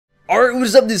Alright, what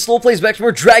is up? This Slow Plays back for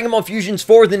more Dragon Ball Fusions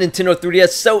for the Nintendo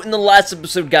 3DS. So, in the last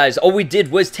episode, guys, all we did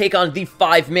was take on the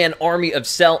 5-man army of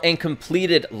Cell and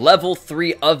completed level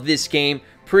 3 of this game.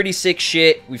 Pretty sick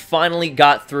shit. We finally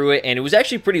got through it, and it was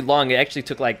actually pretty long. It actually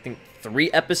took, like, I think 3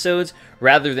 episodes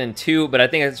rather than 2, but I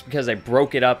think that's because I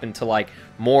broke it up into, like,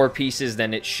 more pieces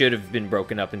than it should have been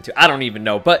broken up into. I don't even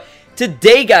know, but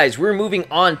today, guys, we're moving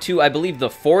on to, I believe, the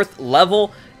 4th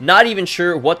level. Not even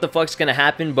sure what the fuck's gonna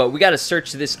happen, but we gotta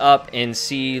search this up and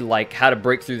see, like, how to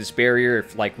break through this barrier,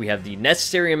 if, like, we have the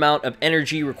necessary amount of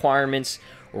energy requirements,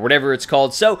 or whatever it's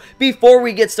called. So, before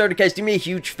we get started, guys, do me a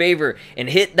huge favor and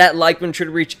hit that like button. Try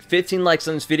to reach 15 likes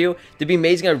on this video. That'd be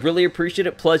amazing. I'd really appreciate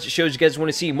it. Plus, it shows you guys want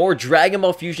to see more Dragon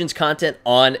Ball Fusions content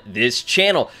on this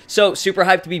channel. So, super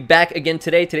hyped to be back again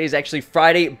today. Today's actually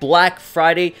Friday, Black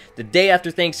Friday, the day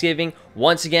after Thanksgiving.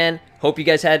 Once again, hope you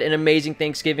guys had an amazing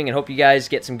Thanksgiving and hope you guys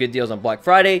get some good deals on Black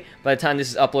Friday. By the time this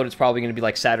is uploaded, it's probably going to be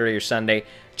like Saturday or Sunday.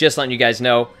 Just letting you guys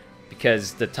know,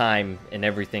 because the time and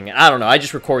everything. I don't know. I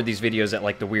just record these videos at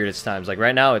like the weirdest times. Like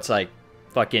right now, it's like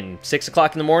fucking 6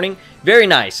 o'clock in the morning. Very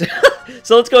nice.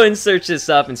 So let's go ahead and search this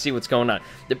up and see what's going on.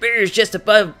 The barrier is just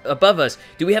above us.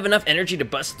 Do we have enough energy to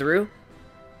bust through?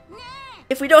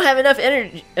 If we don't have enough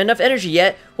energy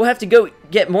yet, we'll have to go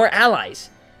get more allies.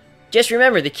 Just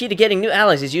remember, the key to getting new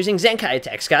allies is using Zenkai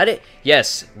attacks, got it?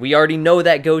 Yes, we already know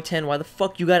that, Goten. Why the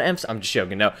fuck you gotta emphasize? I'm just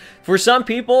joking, no. For some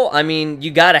people, I mean,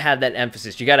 you gotta have that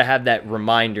emphasis. You gotta have that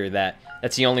reminder that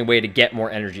that's the only way to get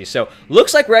more energy. So,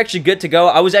 looks like we're actually good to go.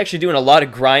 I was actually doing a lot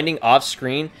of grinding off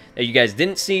screen that you guys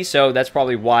didn't see, so that's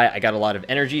probably why I got a lot of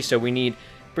energy. So, we need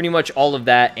pretty much all of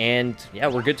that, and yeah,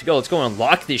 we're good to go. Let's go and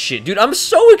unlock this shit. Dude, I'm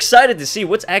so excited to see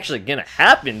what's actually gonna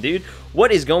happen, dude.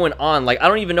 What is going on? Like, I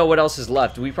don't even know what else is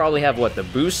left. We probably have, what, the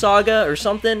Boo Saga or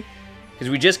something? Because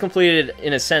we just completed,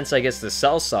 in a sense, I guess, the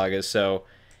Cell Saga, so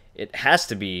it has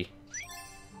to be.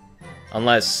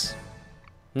 Unless...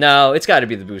 No, it's gotta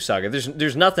be the Boo Saga.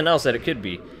 There's nothing else that it could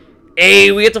be. Hey,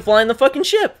 we get to fly in the fucking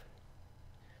ship!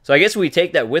 So I guess we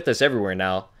take that with us everywhere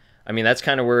now. I mean, that's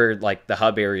kind of where, like, the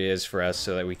hub area is for us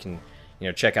so that we can, you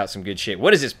know, check out some good shit.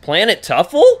 What is this, Planet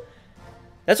Tuffle?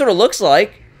 That's what it looks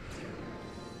like.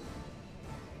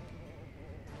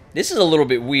 This is a little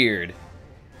bit weird.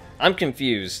 I'm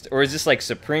confused. Or is this, like,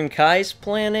 Supreme Kai's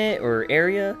planet or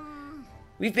area?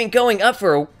 We've been going up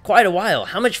for quite a while.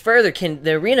 How much further can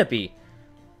the arena be?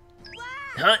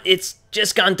 Huh? It's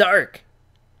just gone dark.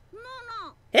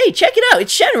 Hey, check it out.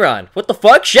 It's Shenron. What the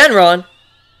fuck? Shenron?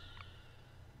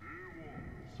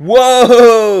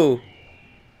 Whoa!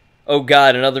 Oh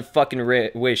god, another fucking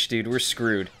wish, dude. We're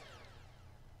screwed.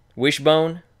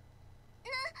 Wishbone?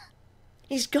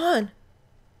 He's gone.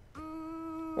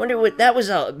 Wonder what that was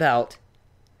all about.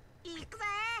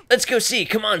 Let's go see.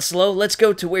 Come on, Slow. Let's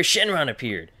go to where Shenron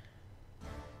appeared.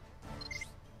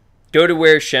 Go to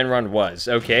where Shenron was.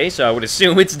 Okay, so I would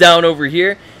assume it's down over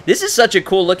here. This is such a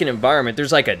cool looking environment.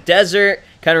 There's like a desert.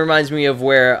 Kind of reminds me of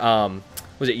where,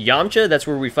 was it Yamcha? That's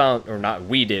where we found, or not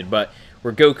we did, but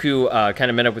where Goku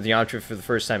kind of met up with Yamcha for the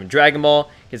first time in Dragon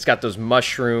Ball. It's got those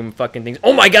mushroom fucking things.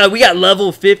 Oh my god, we got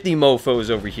level 50 mofos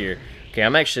over here. Okay,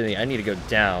 I need to go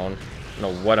down. I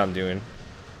don't know what I'm doing.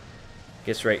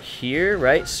 Guess right here,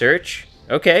 right? Search.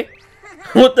 Okay.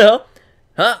 What the hell?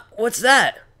 Huh? What's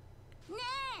that?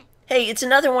 Hey, it's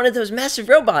another one of those massive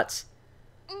robots.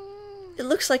 It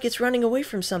looks like it's running away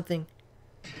from something.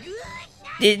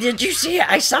 Did you see it?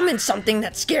 I summoned something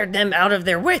that scared them out of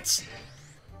their wits.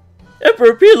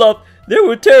 Emperor Pilaf, they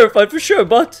were terrified for sure,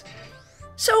 but...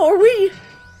 So are we.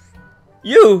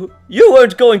 You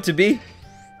weren't going to be.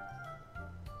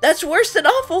 That's worse than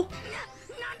awful.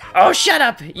 Oh, shut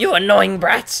up, you annoying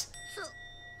brats.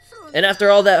 And after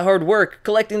all that hard work,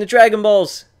 collecting the Dragon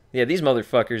Balls. Yeah, these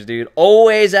motherfuckers, dude.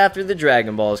 Always after the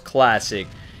Dragon Balls. Classic.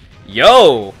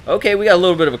 Yo! Okay, we got a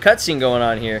little bit of a cutscene going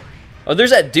on here. Oh, there's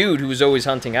that dude who was always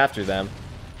hunting after them.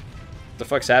 What the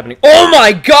fuck's happening? Oh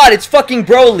my god, it's fucking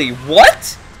Broly.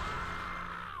 What?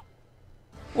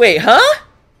 Wait, huh?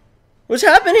 What's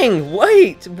happening?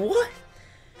 Wait, what?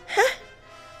 Huh?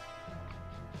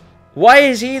 Why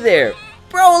is he there?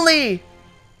 Broly!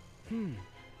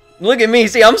 Look at me.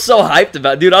 See, I'm so hyped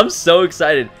about it. Dude, I'm so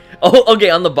excited. Oh, okay,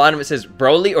 on the bottom it says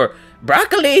Broly or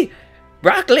Broccoli.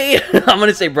 Broccoli. I'm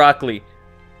gonna say broccoli.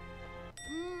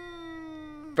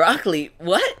 Broccoli?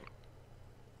 What?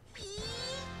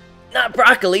 Not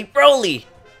broccoli, Broly!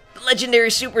 The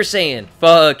Legendary Super Saiyan.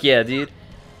 Fuck yeah, dude.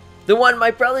 The one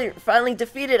my brother finally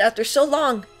defeated after so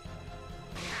long.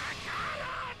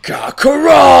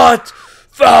 Kakarot!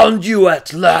 Found you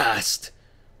at last!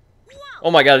 Oh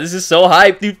my god, this is so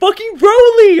hype, dude. Fucking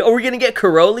Broly! Are we gonna get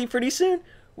Karoli pretty soon?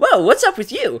 Whoa, what's up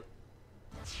with you?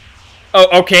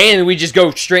 Oh, okay, and we just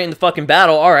go straight in the fucking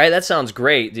battle. Alright, that sounds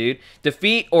great, dude.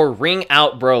 Defeat or ring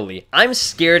out Broly. I'm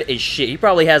scared as shit. He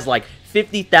probably has like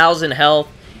 50,000 health,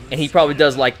 and he probably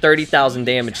does like 30,000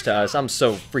 damage to us. I'm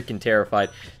so freaking terrified.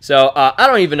 So, I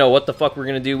don't even know what the fuck we're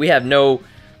gonna do. We have no,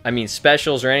 I mean,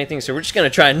 specials or anything, so we're just gonna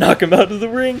try and knock him out of the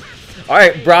ring.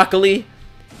 Alright, Broccoli,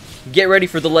 get ready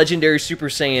for the Legendary Super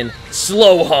Saiyan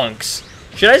Slow Hunks.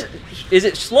 Is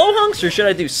it Slow Hunks or should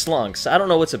I do Slunks? I don't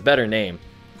know what's a better name.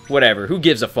 Whatever, who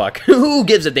gives a fuck? Who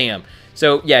gives a damn?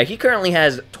 So, yeah, he currently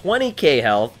has 20k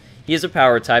health. He is a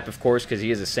power type, of course, because he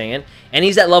is a Saiyan. And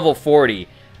he's at level 40.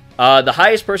 The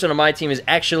highest person on my team is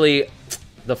actually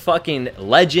the fucking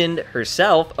legend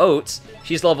herself, Oats.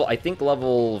 She's level, I think,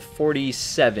 level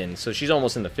 47. So she's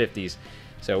almost in the 50s.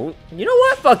 So, you know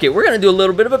what? Fuck it. We're going to do a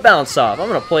little bit of a bounce off. I'm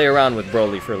going to play around with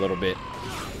Broly for a little bit.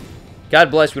 God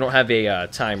bless, we don't have a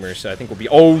timer, so I think we'll be...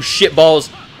 Oh, shit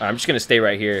balls. Right, I'm just going to stay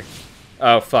right here.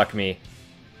 Oh, fuck me.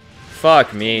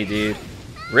 Fuck me, dude.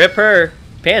 Rip her.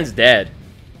 Pan's dead.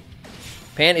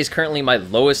 Pan is currently my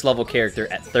lowest level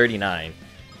character at 39.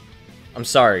 I'm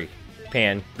sorry,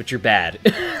 Pan, but you're bad.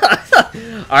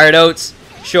 Alright, Oats.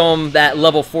 Show him that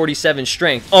level 47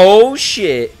 strength. Oh,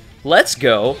 shit. Let's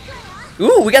go.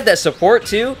 Ooh, we got that support,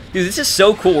 too. Dude, this is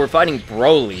so cool. We're fighting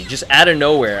Broly just out of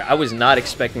nowhere. I was not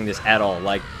expecting this at all.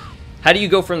 Like, how do you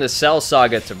go from the Cell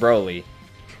Saga to Broly?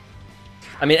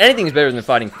 I mean, anything's better than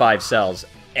fighting 5 cells.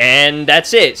 And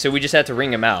that's it. So we just had to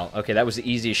ring him out. Okay, that was the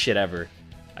easiest shit ever.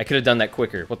 I could have done that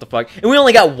quicker. What the fuck? And we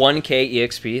only got 1k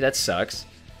EXP. That sucks.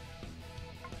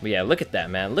 But yeah, look at that,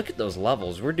 man. Look at those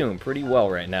levels. We're doing pretty well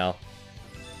right now.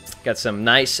 Got some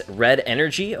nice red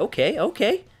energy. Okay,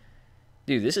 okay.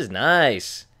 Dude, this is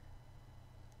nice.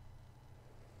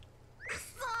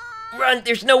 Run!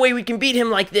 There's no way we can beat him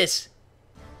like this.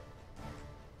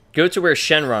 Go to where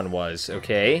Shenron was,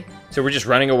 okay? So we're just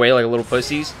running away like little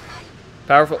pussies.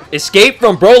 Powerful. Escape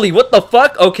from Broly, what the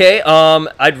fuck? Okay,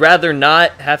 I'd rather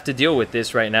not have to deal with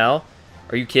this right now.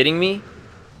 Are you kidding me?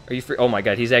 Are you free? Oh my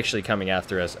god, he's actually coming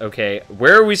after us. Okay,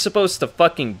 where are we supposed to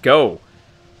fucking go?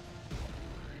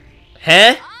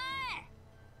 Huh?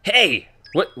 Hey!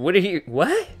 What are you...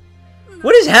 What?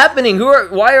 What is happening?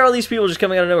 Why are all these people just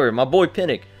coming out of nowhere? My boy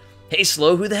Pinnock. Hey,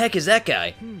 Slow, who the heck is that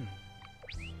guy?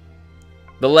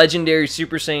 The Legendary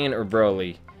Super Saiyan or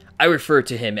Broly? I refer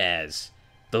to him as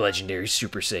the Legendary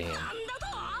Super Saiyan.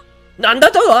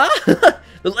 Nandatoa!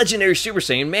 The Legendary Super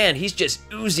Saiyan, man, he's just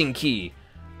oozing ki.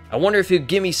 I wonder if he'll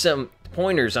give me some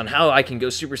pointers on how I can go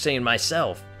Super Saiyan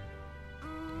myself.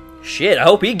 Shit, I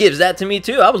hope he gives that to me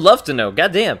too. I would love to know,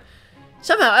 goddamn.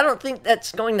 Somehow, I don't think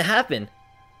that's going to happen.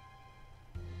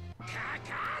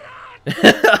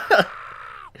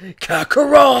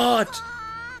 Kakarot!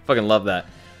 Fucking love that.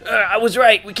 I was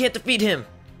right. We can't defeat him.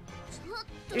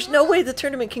 There's no way the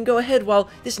tournament can go ahead while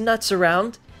this nut's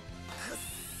around.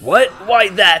 What? Why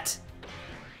that?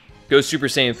 Go Super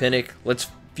Saiyan, Pinnock. Let's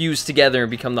fuse together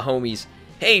and become the homies.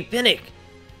 Hey, Pinnock.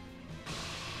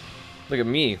 Look at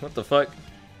me. What the fuck?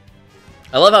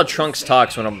 I love how Trunks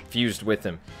talks when I'm fused with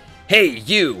him. Hey,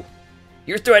 you.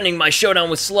 You're threatening my showdown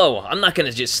with Slow. I'm not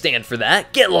gonna just stand for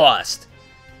that. Get lost.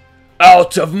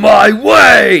 Out of my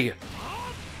way!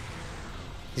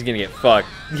 He's gonna get fucked.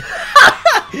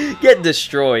 Get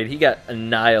destroyed. He got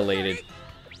annihilated.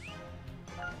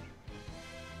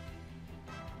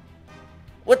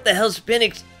 What the hell's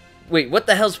Pinnock... Wait, what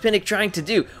the hell's Pinnock trying to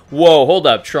do? Whoa, hold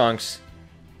up, Trunks.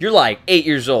 You're like 8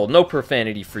 years old. No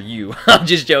profanity for you. I'm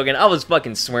just joking. I was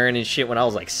fucking swearing and shit when I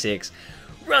was like 6.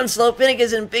 Run, Slow. Pinnock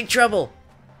is in big trouble.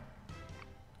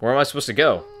 Where am I supposed to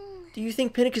go? Do you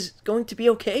think Pinnock is going to be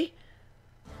okay?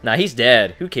 Nah, he's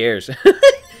dead. Who cares?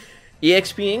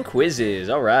 EXP and quizzes.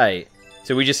 Alright.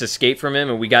 So we just escaped from him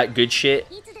and we got good shit?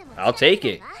 I'll take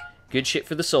it. Good shit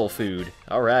for the soul food.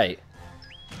 Alright.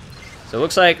 So it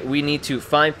looks like we need to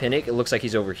find Pinnock. It looks like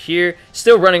he's over here.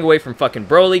 Still running away from fucking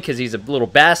Broly because he's a little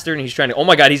bastard and he's trying to... Oh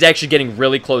my god, he's actually getting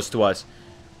really close to us.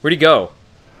 Where'd he go?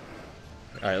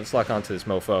 Alright, let's lock onto this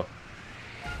mofo.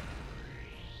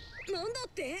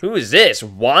 Who is this?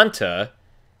 Wanta?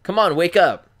 Come on, wake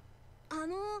up.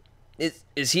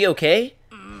 Is he okay?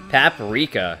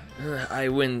 Paprika. I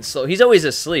win slow. He's always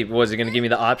asleep. Was it going to give me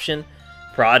the option?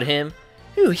 Prod him?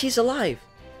 Ooh, he's alive.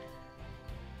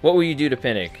 What will you do to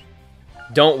Pinnock?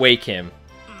 Don't wake him.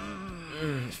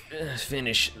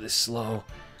 Finish this Slow.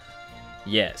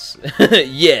 Yes.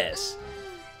 Yes.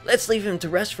 Let's leave him to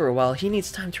rest for a while. He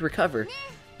needs time to recover.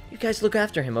 You guys look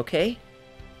after him, okay?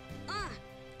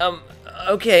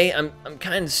 Okay. I'm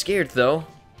kind of scared, though.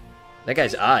 That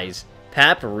guy's eyes.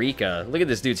 Paprika. Look at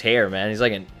this dude's hair, man. He's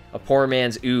like a poor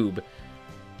man's oob.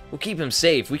 We'll keep him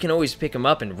safe. We can always pick him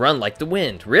up and run like the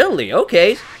wind. Really?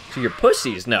 Okay. So you're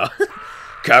pussies? No.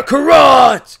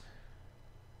 Kakarot!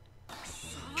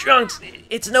 Trunks,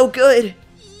 it's no good.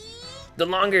 The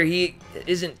longer he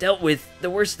isn't dealt with, the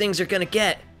worse things are gonna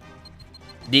get.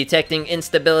 Detecting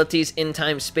instabilities in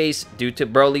time-space due to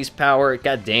Broly's power.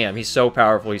 God damn, he's so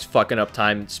powerful, he's fucking up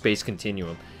time-space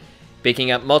continuum.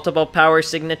 Picking up multiple power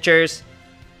signatures.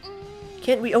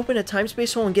 Can't we open a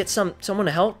time-space hole and get someone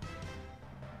to help?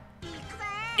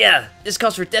 Yeah, this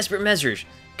calls for desperate measures.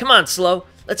 Come on, Slow.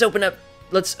 Let's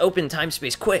open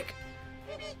time-space quick.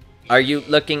 Are you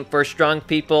looking for strong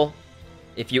people?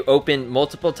 If you open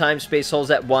multiple time-space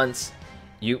holes at once,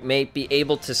 you may be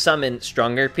able to summon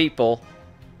stronger people.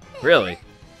 Really?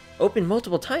 Open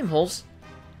multiple time holes?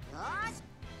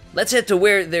 Let's head to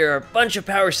where there are a bunch of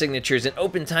power signatures and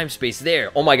open time space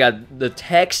there. Oh my god, the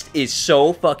text is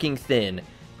so fucking thin.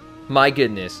 My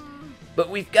goodness. But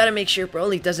we've got to make sure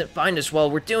Broly doesn't find us while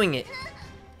we're doing it.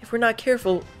 If we're not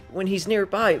careful, when he's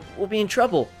nearby, we'll be in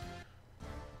trouble.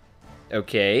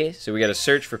 Okay, so we gotta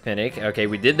search for Pinnick. Okay,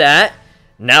 we did that.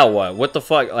 Now what? What the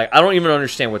fuck? Like, I don't even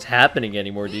understand what's happening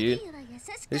anymore, dude.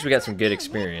 At least we got some good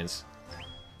experience.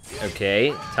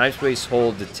 Okay, time space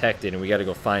hole detected, and we gotta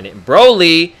go find it. And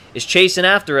Broly is chasing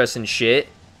after us and shit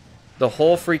the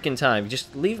whole freaking time.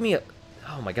 Just leave me.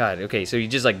 Oh my god. Okay, so he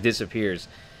just like disappears.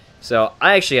 So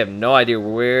I actually have no idea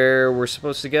where we're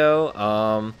supposed to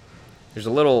go. There's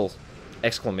a little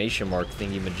exclamation mark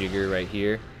thingy majigger right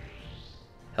here.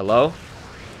 Hello?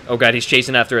 Oh god, he's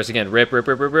chasing after us again. Rip, rip,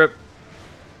 rip, rip, rip.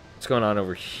 What's going on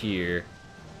over here?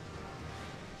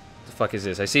 What the fuck is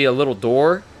this? I see a little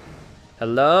door.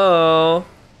 Hello?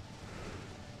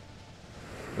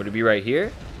 Would it be right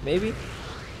here? Maybe?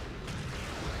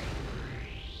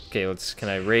 Okay, can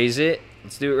I raise it?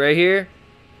 Let's do it right here.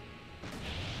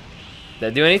 Did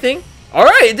that do anything?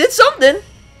 Alright, it did something!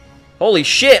 Holy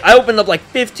shit, I opened up like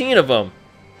 15 of them.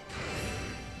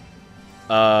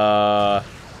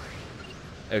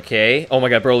 Okay. Oh my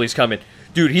god, Broly's coming.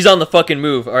 Dude, he's on the fucking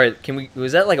move. Alright, can we...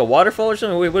 Was that like a waterfall or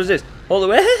something? Wait, what is this? Hold on.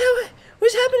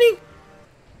 What's happening?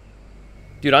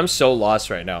 Dude, I'm so lost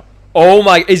right now. Oh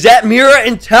my... Is that Mira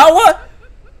and Towa?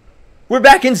 We're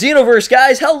back in Xenoverse,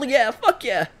 guys. Hell yeah. Fuck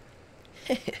yeah.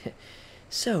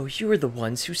 So, you were the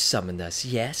ones who summoned us,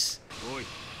 yes?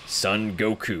 Son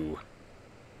Goku.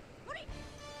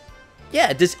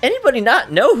 Yeah, does anybody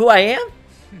not know who I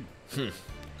am?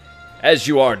 As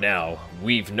you are now,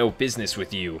 we've no business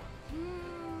with you.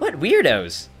 What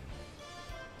weirdos?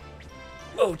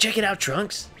 Whoa, check it out,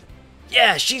 Trunks.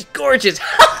 Yeah, she's gorgeous.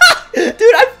 Dude,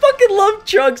 I fucking love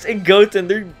Trunks and Goten.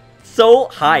 They're so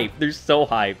hype. They're so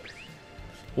hype.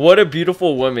 What a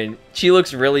beautiful woman. She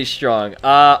looks really strong.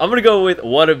 I'm gonna go with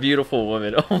what a beautiful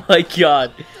woman. Oh my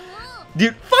god.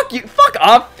 Dude, fuck you. Fuck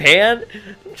off, Pan.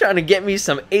 I'm trying to get me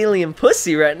some alien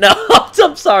pussy right now.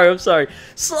 I'm sorry.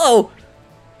 Slow.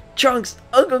 Trunks,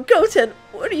 Uncle Goten,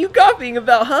 what are you copying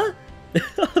about, huh?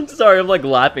 I'm sorry, I'm like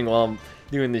laughing while I'm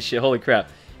doing this shit. Holy crap.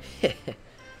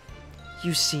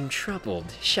 You seem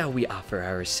troubled. Shall we offer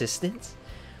our assistance?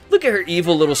 Look at her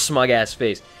evil little smug-ass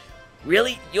face.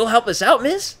 Really? You'll help us out,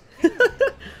 miss?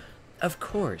 Of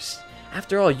course.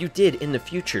 After all you did in the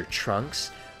future,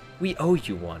 Trunks, we owe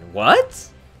you one. What?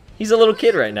 He's a little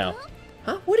kid right now.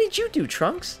 Huh? What did you do,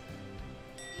 Trunks?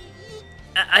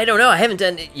 I don't know. I haven't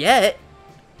done it yet.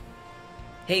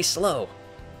 Hey, Slow.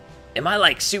 Am I,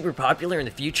 like, super popular in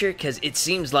the future? Because it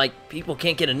seems like people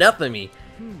can't get enough of me.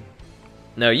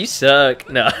 No, you suck.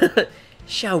 No.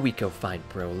 Shall we go find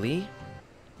Broly?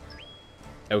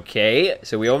 Okay,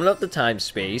 so we open up the time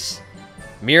space.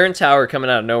 Mira and Towa are coming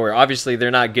out of nowhere. Obviously,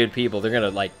 they're not good people. They're gonna,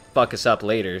 like, fuck us up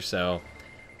later, so...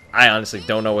 I honestly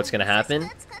don't know what's gonna happen.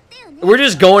 We're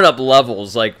just going up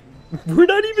levels, like, we're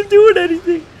not even doing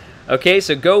anything. Okay,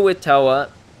 so go with Towa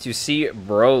to see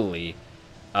Broly.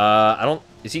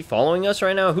 Is he following us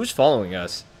right now? Who's following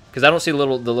us? Because I don't see the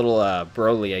little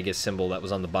Broly, I guess, symbol that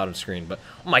was on the bottom screen. But,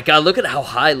 oh my god, look at how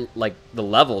high, like, the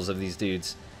levels of these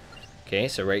dudes. Okay,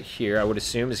 so right here, I would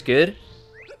assume is good.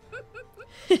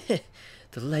 The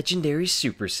Legendary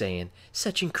Super Saiyan.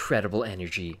 Such incredible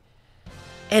energy.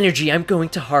 Energy I'm going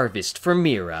to harvest for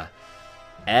Mira.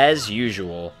 As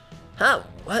usual. Huh?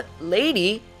 What?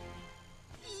 Lady?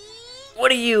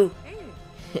 What are you...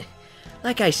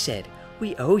 Like I said,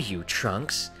 we owe you,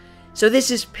 Trunks. So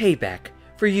this is payback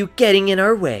for you getting in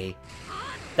our way.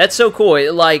 That's so cool.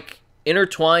 It, like,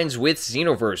 intertwines with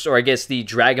Xenoverse, or I guess the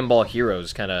Dragon Ball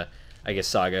Heroes kind of, I guess,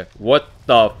 saga. What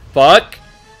the fuck?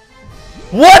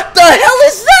 What the hell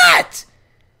is that?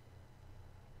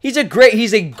 He's a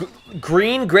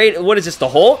green great, what is this, the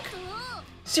Hulk?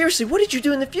 Seriously, what did you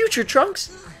do in the future,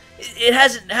 Trunks? It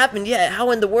hasn't happened yet.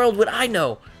 How in the world would I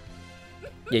know?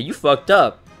 Yeah, you fucked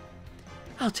up.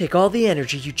 I'll take all the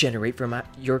energy you generate from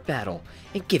your battle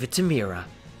and give it to Mira.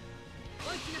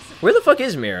 Where the fuck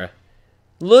is Mira?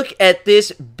 Look at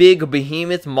this big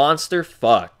behemoth monster.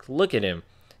 Fuck. Look at him.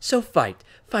 So fight.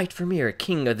 Fight for Mira,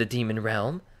 king of the demon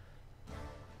realm.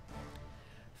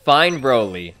 Fine,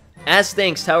 Broly. As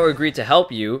thanks, Tower agreed to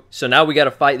help you, so now we gotta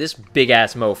fight this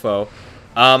big-ass mofo.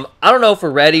 I don't know if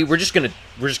we're ready. We're just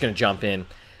gonna jump in.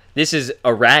 This is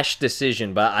a rash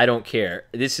decision, but I don't care.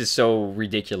 This is so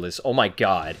ridiculous. Oh my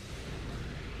god.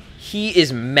 He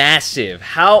is massive.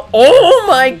 How? Oh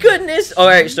my goodness!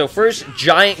 Alright, so first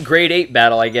giant Great Ape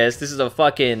battle, I guess. This is a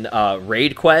fucking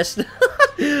raid quest.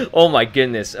 Oh my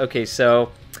goodness. Okay,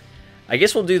 so I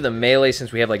guess we'll do the melee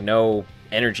since we have like no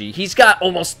energy. He's got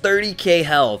almost 30k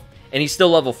health, and he's still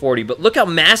level 40, but look how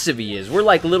massive he is. We're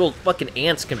like little fucking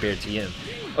ants compared to him.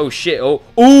 Oh shit. Oh,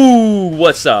 ooh,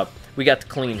 what's up? We got the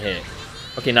clean hit.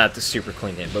 Okay, not the super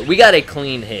clean hit, but we got a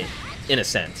clean hit, in a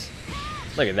sense.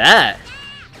 Look at that.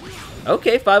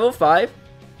 Okay, 505.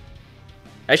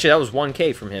 Actually, that was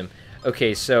 1k from him.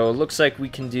 Okay, so it looks like we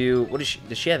can do... What is she?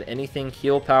 Does she have anything?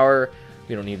 Heal power?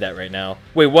 We don't need that right now.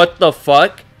 Wait, what the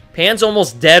fuck? Pan's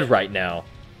almost dead right now.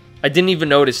 I didn't even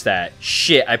notice that.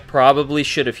 Shit, I probably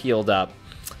should have healed up.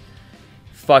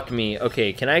 Fuck me.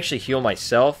 Okay, can I actually heal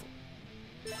myself?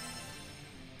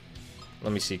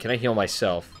 Let me see. Can I heal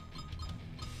myself?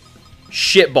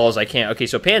 Shit balls, I can't. Okay,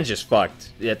 so Pan's just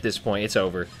fucked at this point. It's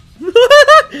over.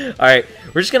 Alright,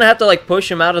 we're just gonna have to, like, push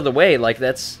him out of the way. Like,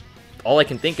 that's all I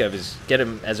can think of is get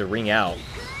him as a ring out.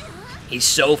 He's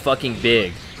so fucking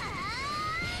big.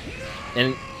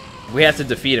 And we have to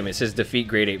defeat him. It says defeat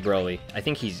Great Ape Broly. I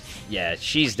think he's... Yeah,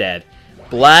 she's dead.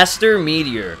 Blaster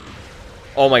Meteor.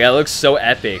 Oh my god, it looks so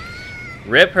epic.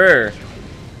 Rip her.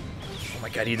 Oh my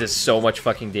god, he does so much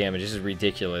fucking damage. This is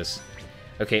ridiculous.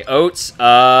 Okay, Oats.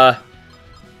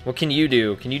 What can you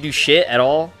do? Can you do shit at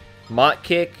all? Mott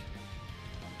Kick.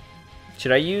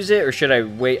 Should I use it or should I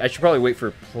wait? I should probably wait for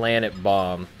Planet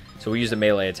Bomb. So we'll use the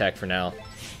melee attack for now.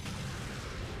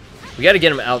 We gotta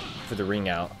get him out for the ring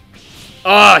out.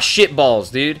 Ah, shit balls,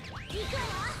 dude.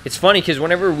 It's funny because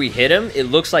whenever we hit him, it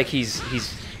looks like he's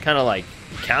kind of like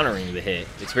countering the hit.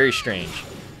 It's very strange.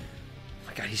 Oh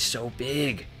my god, he's so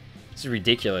big. This is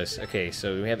ridiculous. Okay,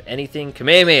 so do we have anything?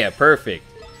 Kamehameha, perfect.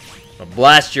 I'll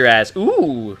blast your ass.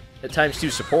 Ooh, at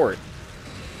 ×2 support.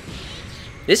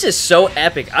 This is so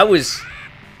epic. I was...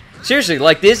 Seriously,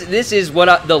 like, this is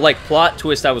what the, like, plot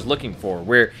twist I was looking for,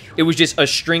 where it was just a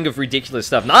string of ridiculous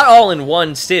stuff. Not all in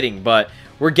one sitting, but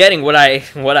we're getting what I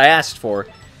asked for.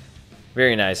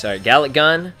 Very nice. All right, Gallic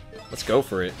Gun. Let's go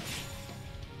for it.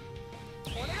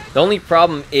 The only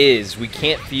problem is we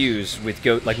can't fuse with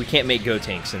like, we can't make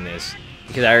Gotenks in this.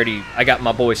 Because I got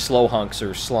my boy Slowhunks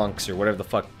or Slunks or whatever the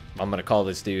fuck I'm going to call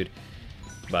this dude.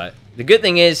 But the good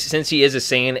thing is, since he is a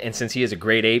Saiyan and since he is a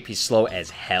Great Ape, he's slow as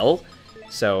hell.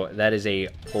 So that is a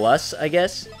plus, I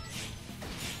guess.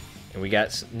 And we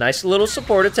got nice little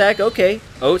support attack. Okay,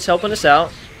 Oats helping us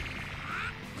out.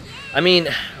 I mean,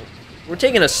 we're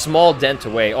taking a small dent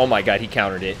away. Oh my god, he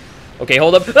countered it. Okay,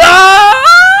 hold up. Ah!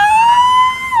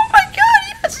 Oh my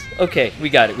god, yes! Okay, we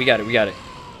got it.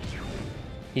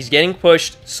 He's getting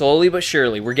pushed slowly but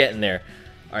surely. We're getting there.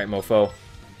 Alright, mofo.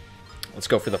 Let's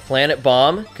go for the Planet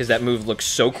Bomb, because that move looks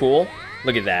so cool.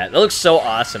 Look at that. That looks so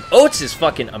awesome. Oats is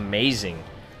fucking amazing.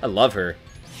 I love her.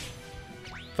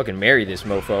 Fucking marry this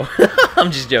mofo.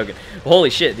 I'm just joking. Holy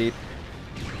shit, dude.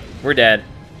 We're dead.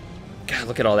 God,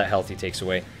 look at all that health he takes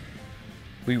away.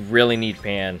 We really need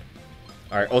Pan.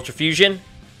 Alright, Ultra Fusion.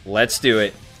 Let's do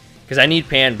it. Because I need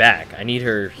Pan back. I need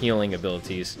her healing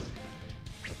abilities.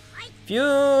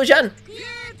 Fusion!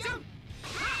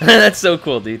 That's so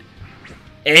cool, dude.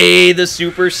 Hey, the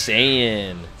Super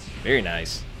Saiyan. Very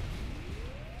nice.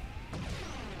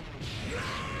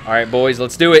 Alright, boys,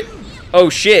 let's do it. Oh,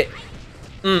 shit.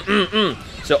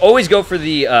 So always go for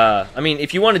the, I mean,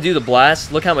 if you want to do the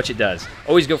blast, look how much it does.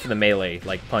 Always go for the melee,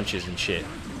 like punches and shit.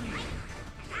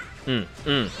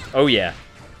 Oh, yeah.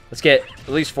 Let's get at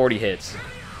least 40 hits.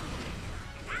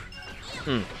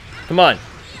 Come on.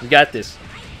 We got this.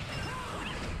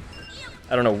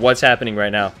 I don't know what's happening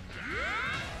right now.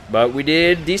 But we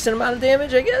did a decent amount of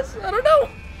damage, I guess? I don't know.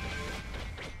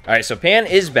 Alright, so Pan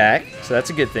is back, so that's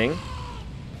a good thing.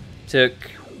 Took,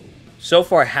 so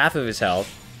far, half of his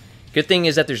health. Good thing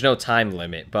is that there's no time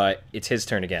limit, but it's his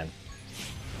turn again.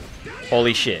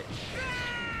 Holy shit.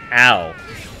 Ow.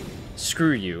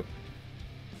 Screw you.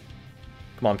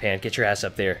 Come on, Pan, get your ass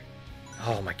up there.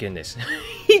 Oh my goodness.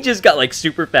 He just got like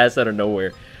super fast out of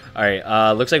nowhere.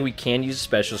 Alright, looks like we can use a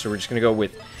special, so we're just gonna go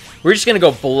with We're just gonna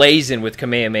go blazing with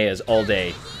Kamehamehas all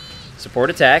day. Support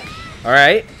attack.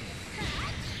 Alright.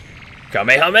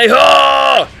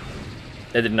 Kamehameha!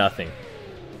 That did nothing.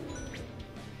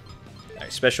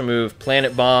 Alright, special move.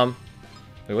 Planet Bomb.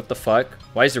 Wait, what the fuck?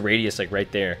 Why is the radius, like,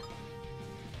 right there?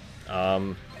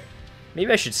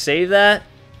 Maybe I should save that?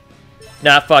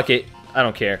 Nah, fuck it. I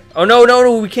don't care. Oh, no, no,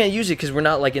 no, we can't use it because we're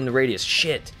not, like, in the radius.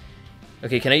 Shit.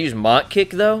 Okay, can I use Mont Kick,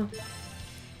 though?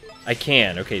 I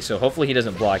can. Okay, so hopefully he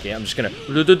doesn't block it. I'm just gonna...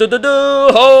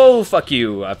 Oh, fuck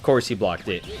you. Of course he blocked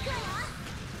it.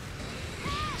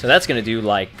 So that's gonna do,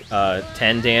 like,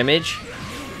 10 damage.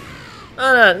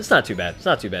 No, it's not too bad. It's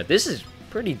not too bad. This is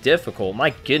pretty difficult. My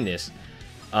goodness.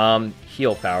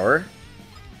 Heal power.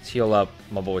 Let's heal up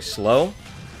my boy slow.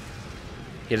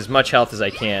 Get as much health as I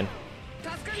can.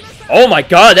 Oh my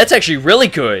god, that's actually really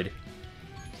good.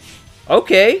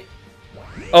 Okay.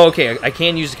 Oh, okay, I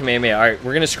can use the Kamehameha. Alright,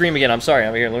 we're gonna scream again. I'm sorry,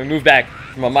 I'm here. Let me move back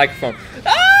from my microphone.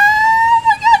 Oh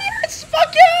my god, yes!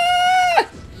 Fuck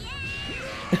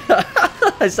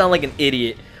yeah! I sound like an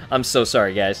idiot. I'm so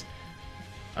sorry, guys.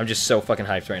 I'm just so fucking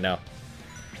hyped right now.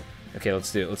 Okay,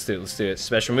 let's do it. Let's do it. Let's do it.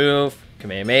 Special move.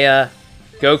 Kamehameha.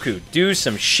 Goku, do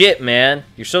some shit, man.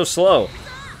 You're so slow.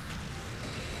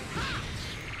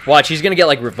 Watch, he's gonna get,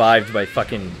 like, revived by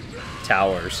fucking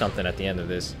Towa or something at the end of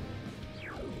this.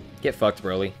 Get fucked,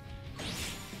 Broly.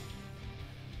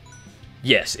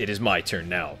 Yes, it is my turn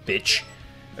now, bitch.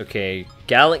 Okay,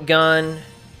 Gallic Gun.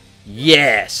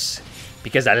 Yes!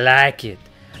 Because I like it.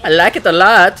 I like it a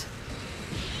lot.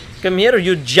 Come here,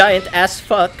 you giant ass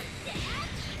fuck.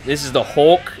 This is the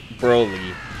Hulk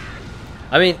Broly.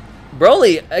 I mean,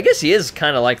 Broly, I guess he is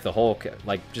kind of like the Hulk,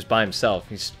 like, just by himself.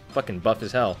 He's fucking buff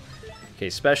as hell. Okay,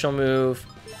 special move.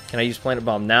 Can I use Planet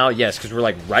Bomb now? Yes, because we're,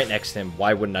 like, right next to him.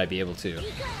 Why wouldn't I be able to?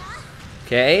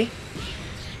 Okay.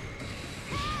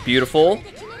 Beautiful.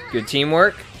 Good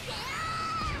teamwork.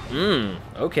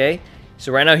 Okay.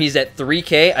 So right now he's at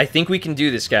 3K. I think we can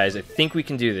do this, guys. I think we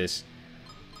can do this.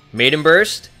 Maiden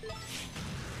Burst.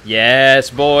 Yes,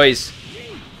 boys.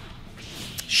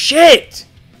 Shit!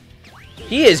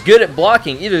 He is good at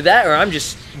blocking. Either that or I'm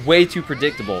just way too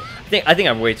predictable. I think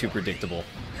I'm way too predictable.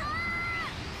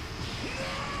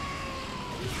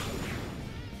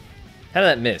 How did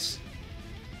that miss?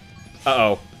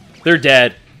 Uh-oh. They're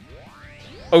dead.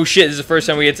 Oh shit, this is the first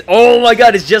time we get to... Oh my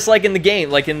god, it's just like in the game.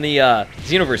 Like in the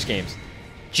Xenoverse games.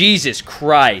 Jesus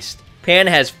Christ. Pan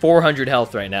has 400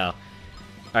 health right now.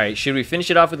 Alright, should we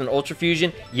finish it off with an Ultra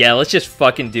Fusion? Yeah, let's just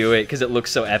fucking do it, because it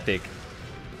looks so epic.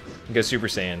 Go Super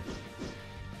Saiyan.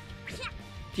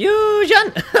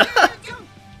 Fusion!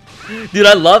 Dude,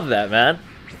 I love that, man.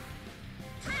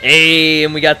 Hey,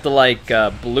 and we got the, like,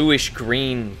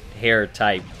 bluish-green hair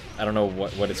type. I don't know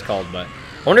what it's called, but...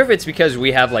 I wonder if it's because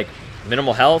we have, like,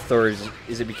 minimal health, or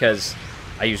is it because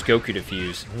I use Goku to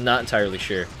fuse? I'm not entirely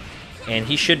sure. And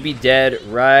he should be dead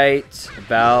right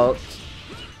about...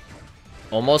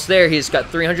 Almost there. He's got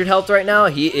 300 health right now.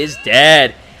 He is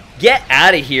dead. Get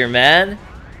out of here, man.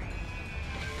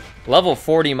 Level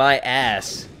 40 my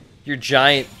ass. Your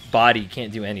giant body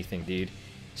can't do anything, dude.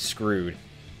 Screwed.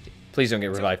 Please don't get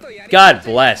revived. God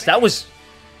bless. That was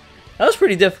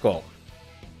pretty difficult.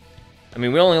 I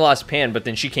mean, we only lost Pan, but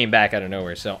then she came back out of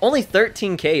nowhere, so... Only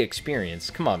 13k experience.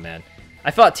 Come on, man.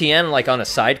 I fought Tien, like, on a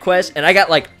side quest, and I got,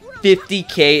 like,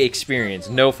 50k experience.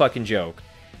 No fucking joke.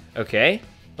 Okay.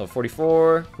 Level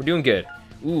 44. We're doing good.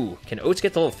 Ooh, can Oats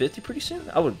get to level 50 pretty soon?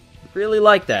 I would really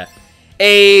like that.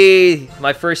 Hey,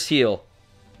 my first heal.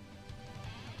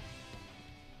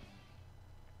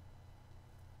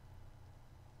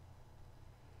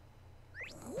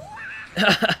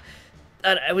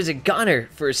 I was a goner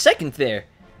for a second there.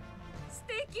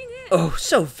 Oh,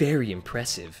 so very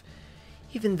impressive.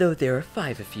 Even though there are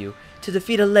 5 of you, to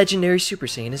defeat a legendary Super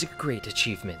Saiyan is a great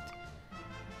achievement.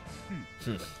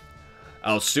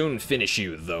 I'll soon finish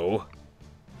you, though.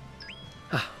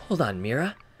 Hold on,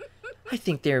 Mira. I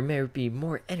think there may be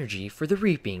more energy for the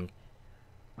reaping.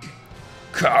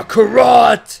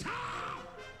 Kakarot!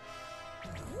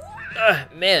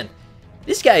 Man,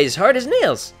 this guy is hard as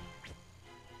nails.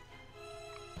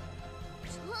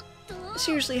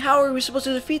 Seriously, how are we supposed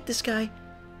to defeat this guy?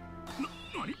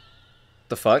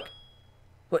 The fuck?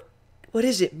 What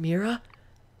is it, Mira?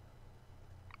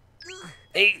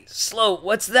 Hey, Slow,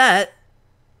 what's that?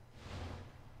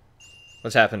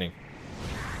 What's happening?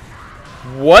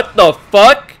 What the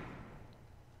fuck?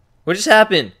 What just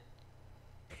happened?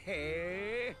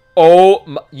 Oh,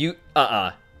 my,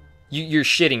 you're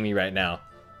shitting me right now.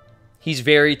 He's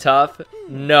very tough?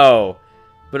 No.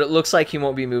 But it looks like he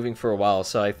won't be moving for a while,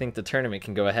 so I think the tournament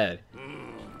can go ahead.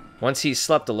 Once he's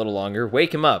slept a little longer,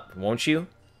 wake him up, won't you?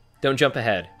 Don't jump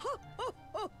ahead.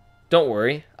 Don't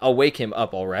worry. I'll wake him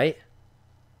up, alright?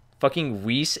 Fucking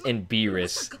Whis and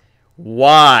Beerus.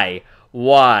 Why?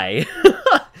 Why?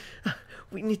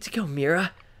 We need to go,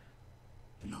 Mira.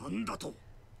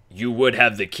 You would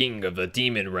have the king of the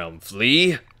demon realm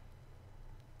flee?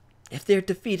 If they're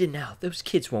defeated now, those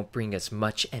kids won't bring us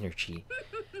much energy.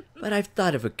 But I've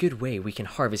thought of a good way we can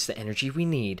harvest the energy we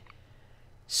need.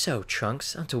 So,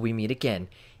 Trunks, until we meet again,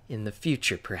 in the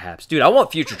future, perhaps. Dude, I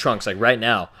want future Trunks, like, right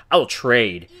now. I will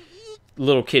trade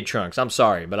little kid Trunks. I'm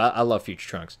sorry, but I love future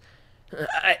Trunks.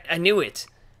 I knew it.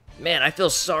 Man, I feel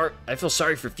sorry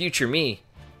for future me.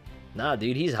 Nah,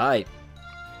 dude, he's hype.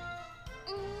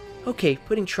 Okay,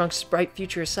 putting Trunks' bright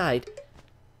future aside,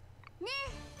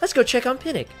 let's go check on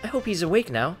Pinnock. I hope he's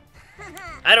awake now.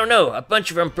 I don't know, a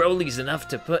bunch of Broly's enough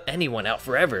to put anyone out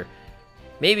forever.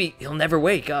 Maybe he'll never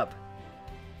wake up.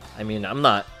 I mean,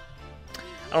 I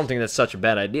don't think that's such a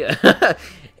bad idea.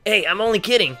 Hey, I'm only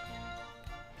kidding.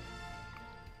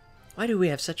 Why do we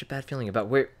have such a bad feeling about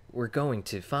where we're going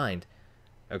to find?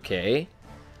 Okay.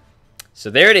 So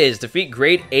there it is. Defeat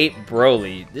Great Ape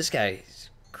Broly. This guy is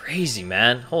crazy,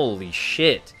 man. Holy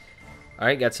shit.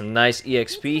 Alright, got some nice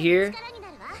EXP here.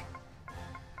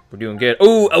 We're doing good.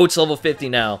 Oh, it's level 50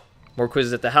 now. More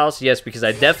quizzes at the house? Yes, because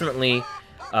I definitely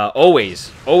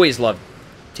always love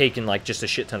taking like just a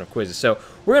shit ton of quizzes. So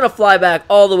we're going to fly back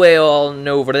all the way on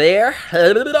over there.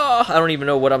 I don't even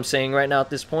know what I'm saying right now at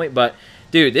this point, but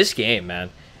dude, this game, man.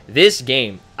 This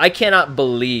game, I cannot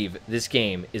believe this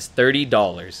game is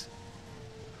 $30.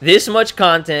 This much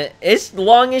content. It's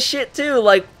long as shit too.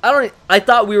 Like, I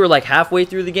thought we were like halfway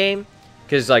through the game,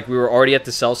 because like we were already at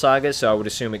the Cell Saga, so I would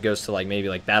assume it goes to like maybe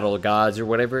like Battle of Gods or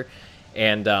whatever.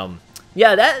 And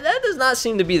yeah, that does not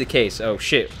seem to be the case. Oh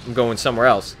shit, I'm going somewhere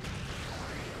else.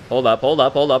 Hold up.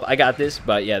 I got this.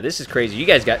 But yeah, this is crazy. You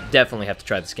guys definitely have to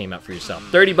try this game out for yourself.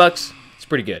 30 bucks. It's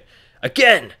pretty good.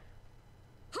 Again.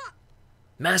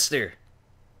 Master.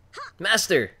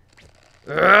 Master.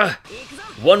 Ugh.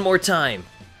 One more time.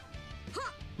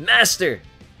 Master.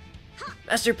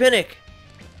 Master Pinnock.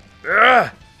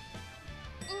 Ugh.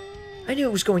 I knew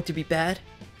it was going to be bad.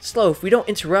 Slow, if we don't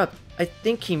interrupt, I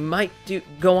think he might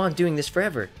go on doing this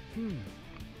forever.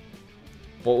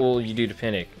 What will you do to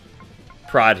Pinnock?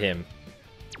 Prod him.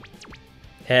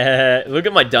 Look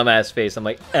at my dumbass face. I'm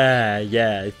like,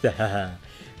 yes.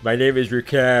 My name is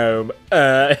Raccoon.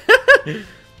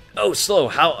 Oh, Slow,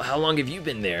 how long have you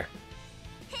been there?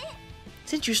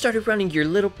 Since you started running your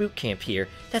little boot camp here.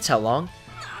 That's how long.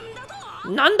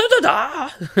 Nanda-da-da!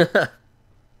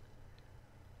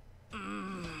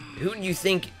 Who do you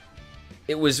think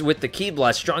it was with the Ki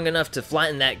Blast strong enough to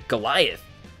flatten that Goliath?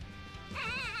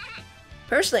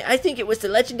 Personally, I think it was the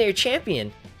legendary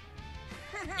champion.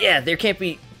 Yeah, there can't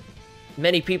be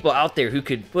many people out there who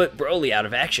could put Broly out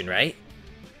of action, right?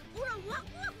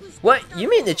 What? You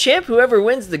mean the champ, whoever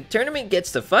wins the tournament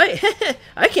gets to fight?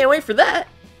 I can't wait for that.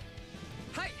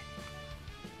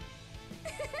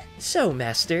 So,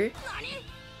 Master.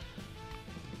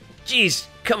 Jeez,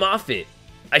 come off it.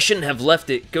 I shouldn't have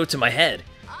left it go to my head.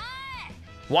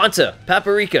 Wanta,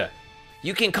 Paprika,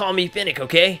 you can call me Pinnock,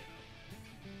 okay?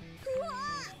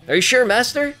 Are you sure,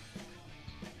 Master?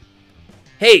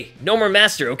 Hey, no more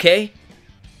Master, okay?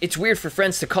 It's weird for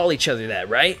friends to call each other that,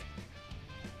 right?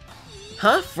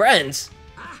 Huh? Friends?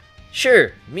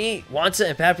 Sure, me, Wanta,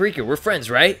 and Paprika, we're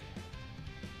friends, right?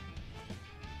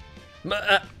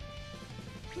 What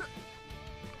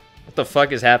the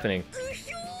fuck is happening?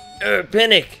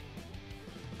 Pinnock!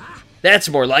 That's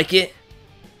more like it!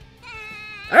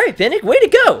 Alright, Pinnock, way to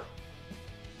go!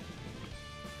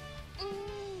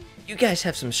 You guys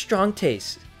have some strong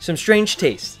taste. Some strange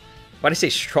taste. Why'd I say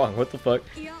strong? What the fuck?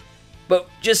 But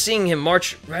just seeing him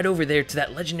march right over there to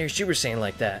that Legendary Super Saiyan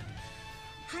like that.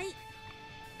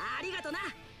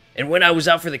 And when I was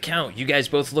out for the count, you guys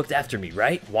both looked after me,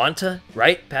 right? Wanta?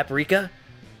 Right? Paprika?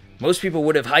 Most people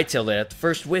would have hightailed it at the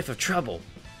first whiff of trouble.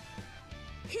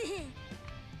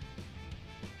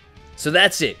 So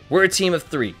that's it. We're a team of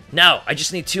 3. Now, I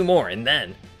just need 2 more, and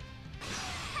then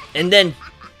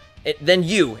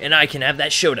you and I can have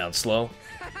that showdown, Slow.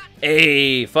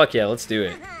 Hey, fuck yeah, let's do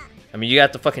it. I mean, you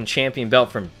got the fucking champion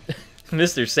belt from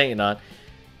Mr. Satan on.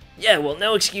 Yeah, well,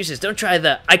 no excuses. Don't try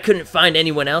the I couldn't find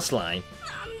anyone else line.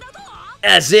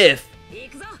 As if.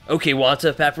 Okay,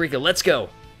 Wanta, Paprika, let's go.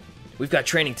 We've got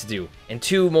training to do, and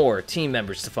 2 more team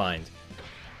members to find.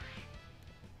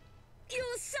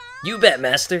 You bet,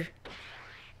 Master.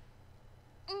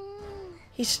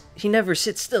 He never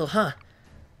sits still, huh?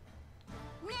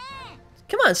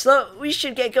 Come on, Slow. We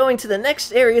should get going to the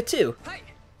next area, too.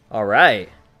 Alright.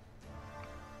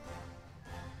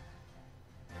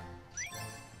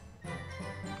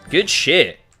 Good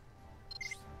shit.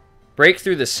 Break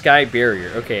through the sky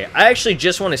barrier. Okay, I actually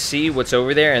just want to see what's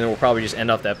over there, and then we'll probably just end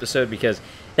off the episode, because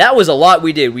that was a lot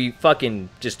we did. We fucking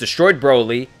just destroyed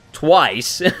Broly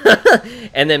twice,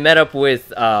 and then met up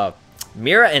with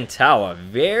Mira and Towa.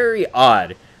 Very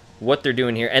odd what they're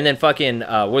doing here. And then fucking,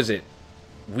 what is it?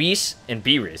 Whis and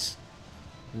Beerus.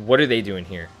 What are they doing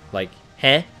here? Like,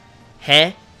 huh?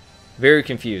 Huh? Very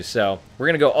confused. So, we're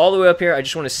going to go all the way up here. I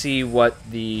just want to see what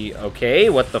the... Okay,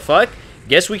 what the fuck?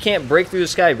 Guess we can't break through the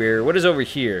sky barrier. What is over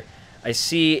here? I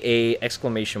see a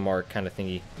exclamation mark kind of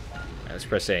thingy. Right, let's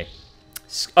press A.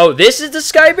 Oh, this is the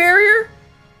sky barrier?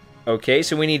 Okay,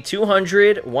 so we need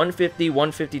 200, 150,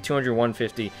 150, 200,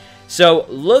 150. So,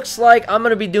 looks like I'm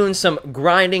going to be doing some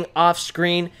grinding off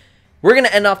screen. We're going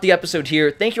to end off the episode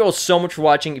here. Thank you all so much for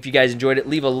watching. If you guys enjoyed it,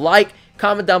 leave a like,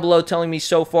 comment down below telling me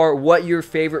so far what your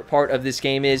favorite part of this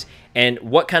game is and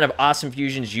what kind of awesome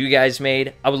fusions you guys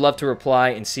made. I would love to reply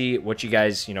and see what you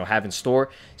guys, have in store.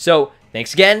 So,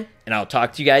 thanks again, and I'll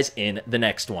talk to you guys in the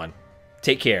next one.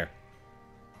 Take care.